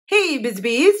Hey, Biz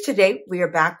Bees! Today we are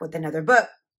back with another book.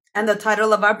 And the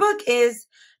title of our book is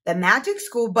The Magic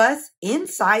School Bus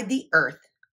Inside the Earth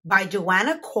by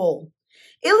Joanna Cole,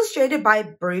 illustrated by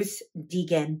Bruce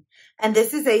Deegan. And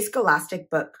this is a scholastic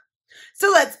book.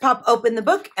 So let's pop open the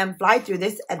book and fly through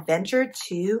this adventure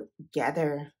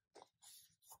together.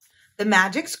 The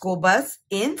Magic School Bus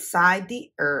Inside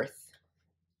the Earth.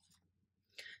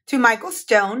 To Michael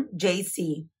Stone,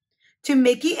 J.C. To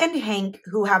Mickey and Hank,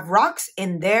 who have rocks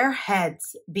in their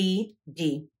heads,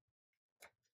 B.D.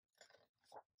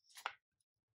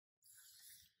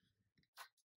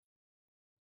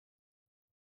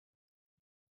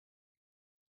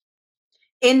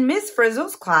 In Miss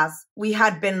Frizzle's class, we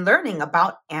had been learning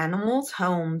about animals'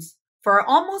 homes for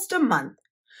almost a month.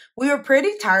 We were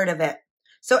pretty tired of it,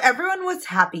 so everyone was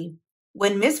happy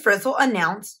when Miss Frizzle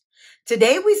announced,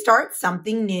 "Today we start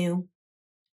something new."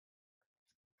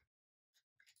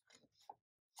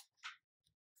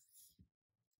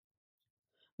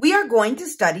 "We are going to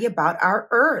study about our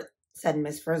Earth," said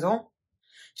Miss Frizzle.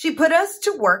 She put us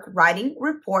to work writing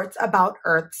reports about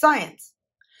Earth science.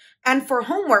 And for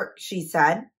homework, she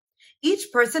said,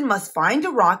 each person must find a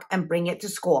rock and bring it to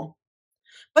school.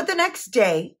 But the next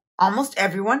day, almost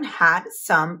everyone had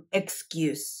some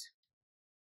excuse.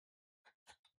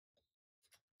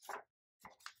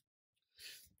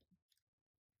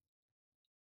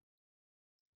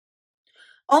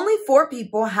 Only 4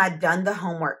 people had done the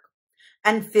homework,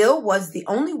 and Phil was the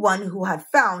only one who had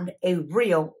found a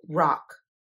real rock.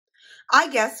 "I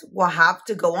guess we'll have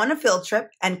to go on a field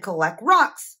trip and collect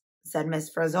rocks," said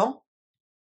Miss Frizzle.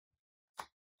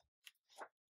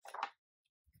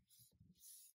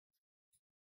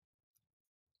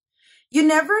 You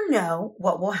never know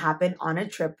what will happen on a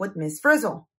trip with Miss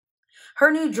Frizzle.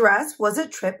 Her new dress was a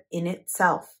trip in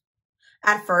itself.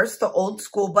 At first, the old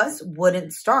school bus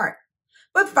wouldn't start,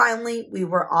 but finally we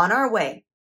were on our way.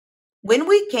 When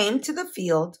we came to the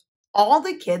field, all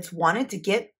the kids wanted to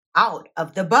get out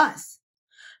of the bus.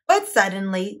 But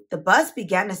suddenly, the bus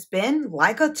began to spin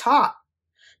like a top.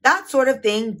 That sort of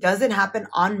thing doesn't happen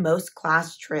on most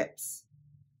class trips.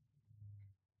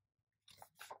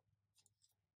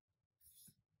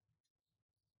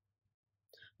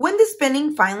 When the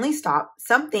spinning finally stopped,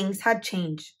 some things had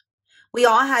changed. We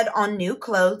all had on new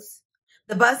clothes.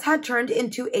 The bus had turned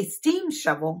into a steam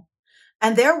shovel,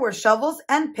 and there were shovels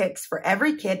and picks for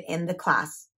every kid in the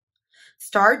class.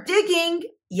 "Start digging,"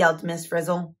 yelled Miss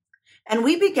Frizzle, and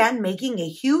we began making a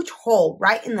huge hole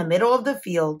right in the middle of the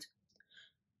field.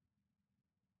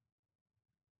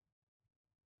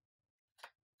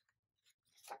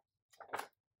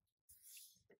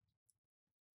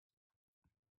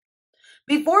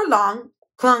 Before long,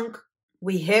 clunk,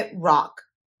 we hit rock.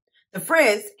 The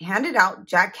Frizz handed out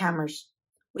jackhammers.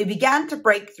 We began to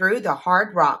break through the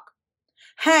hard rock.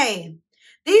 "Hey,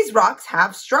 these rocks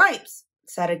have stripes,"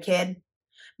 said a kid.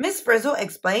 Miss Frizzle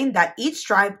explained that each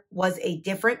stripe was a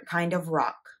different kind of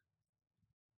rock.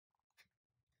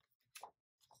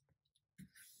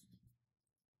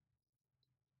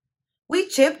 We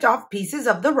chipped off pieces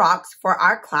of the rocks for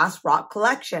our class rock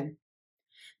collection.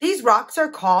 "These rocks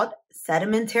are called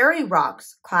sedimentary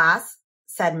rocks, class,"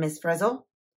 said Miss Frizzle.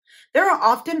 "There are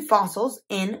often fossils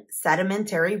in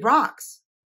sedimentary rocks."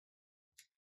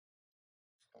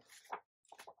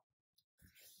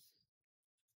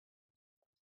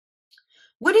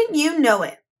 Wouldn't you know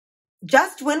it?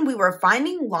 Just when we were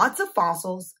finding lots of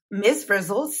fossils, Miss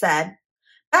Frizzle said,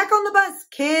 "Back on the bus,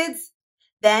 kids."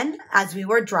 Then, as we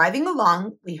were driving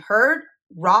along, we heard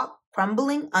rock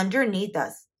crumbling underneath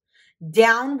us.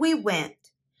 Down we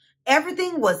went.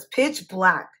 Everything was pitch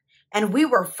black, and we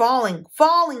were falling.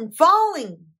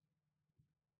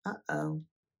 Uh-oh.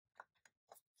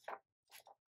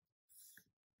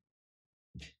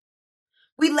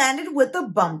 We landed with a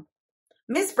bump.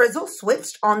 Miss Frizzle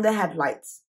switched on the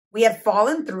headlights. We had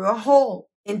fallen through a hole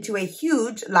into a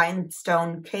huge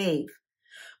limestone cave.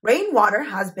 "Rainwater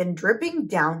has been dripping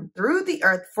down through the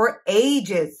earth for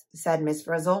ages," said Miss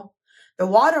Frizzle. "The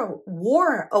water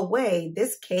wore away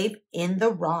this cave in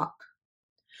the rock."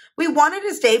 We wanted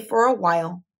to stay for a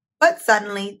while, but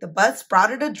suddenly the bus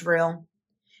sprouted a drill.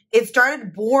 It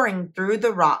started boring through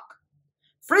the rock.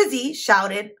 Frizzy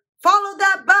shouted, "Follow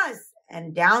that bus!"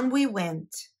 and down we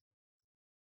went.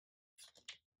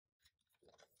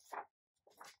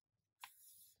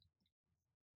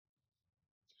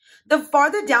 The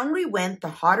farther down we went, the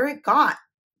hotter it got.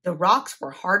 The rocks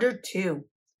were harder too.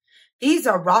 "These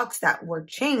are rocks that were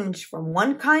changed from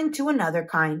one kind to another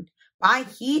kind by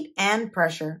heat and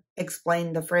pressure,"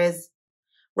 explained the Frizz.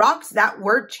 "Rocks that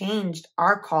were changed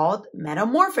are called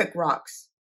metamorphic rocks."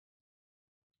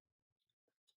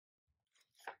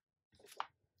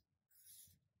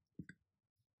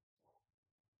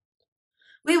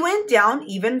 We went down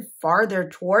even farther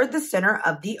toward the center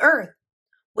of the earth.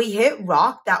 We hit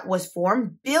rock that was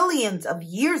formed billions of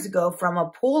years ago from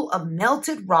a pool of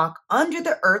melted rock under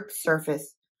the earth's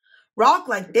surface. Rock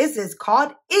like this is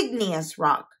called igneous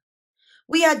rock.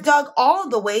 We had dug all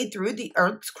the way through the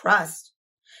earth's crust.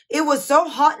 It was so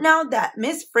hot now that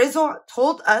Miss Frizzle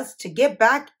told us to get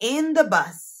back in the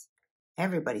bus.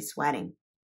 Everybody's sweating.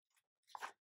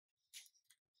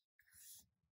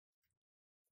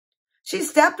 She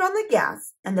stepped on the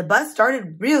gas and the bus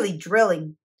started really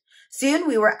drilling. Soon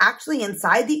we were actually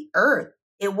inside the earth.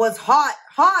 It was hot,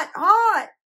 hot, hot,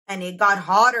 and it got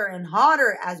hotter and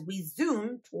hotter as we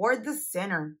zoomed toward the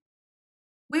center.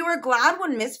 We were glad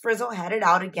when Miss Frizzle headed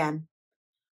out again.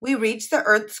 We reached the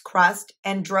earth's crust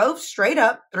and drove straight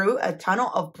up through a tunnel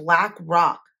of black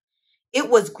rock. It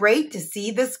was great to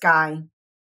see the sky.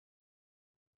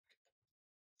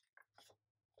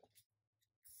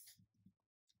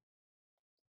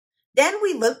 Then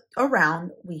we looked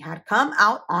around. We had come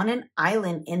out on an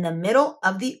island in the middle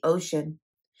of the ocean.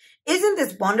 "Isn't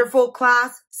this wonderful,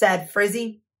 class?" said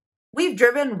Frizzy. "We've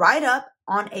driven right up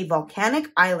on a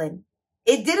volcanic island.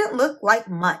 It didn't look like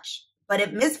much, but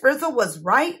if Miss Frizzle was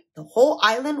right, the whole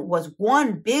island was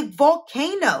one big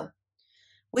volcano."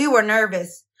 We were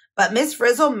nervous, but Miss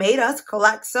Frizzle made us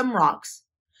collect some rocks.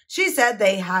 She said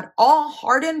they had all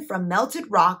hardened from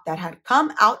melted rock that had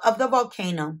come out of the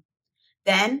volcano.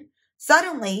 Then,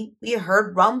 suddenly, we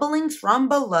heard rumblings from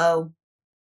below.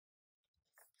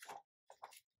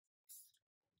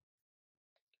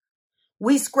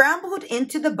 We scrambled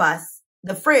into the bus.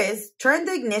 The Frizz turned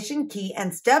the ignition key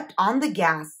and stepped on the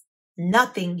gas.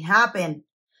 Nothing happened.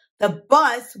 The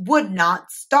bus would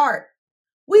not start.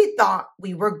 We thought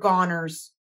we were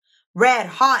goners. Red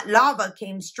hot lava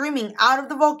came streaming out of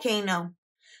the volcano.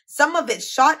 Some of it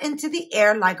shot into the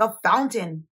air like a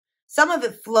fountain. Some of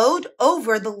it flowed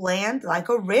over the land like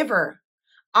a river.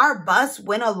 Our bus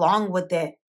went along with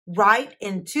it, right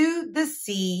into the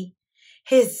sea.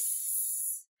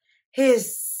 Hiss,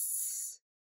 hiss.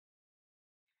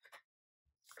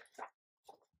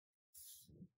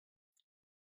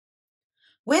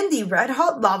 When the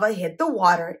red-hot lava hit the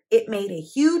water, it made a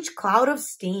huge cloud of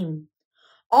steam.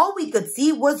 All we could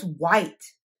see was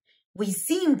white. We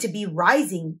seemed to be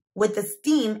rising with the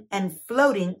steam and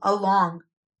floating along.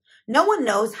 No one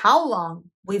knows how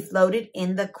long we floated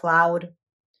in the cloud.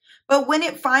 But when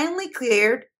it finally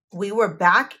cleared, we were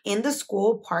back in the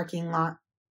school parking lot.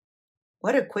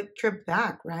 What a quick trip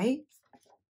back, right?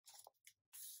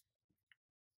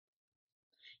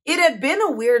 It had been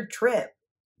a weird trip,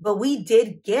 but we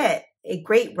did get a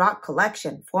great rock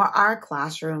collection for our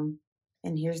classroom.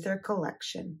 And here's their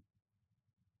collection.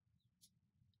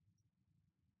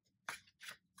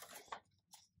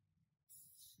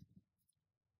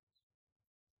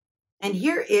 And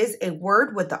here is a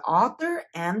word with the author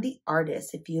and the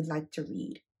artist if you'd like to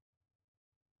read.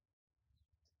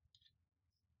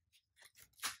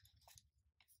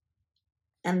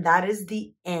 And that is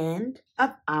the end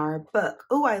of our book.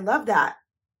 Oh, I love that.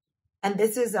 And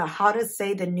this is a how to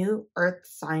say the new earth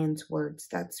science words.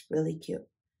 That's really cute.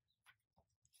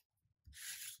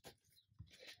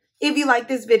 If you like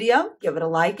this video, give it a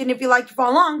like. And if you'd like to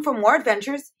follow along for more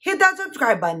adventures, hit that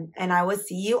subscribe button. And I will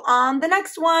see you on the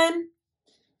next one.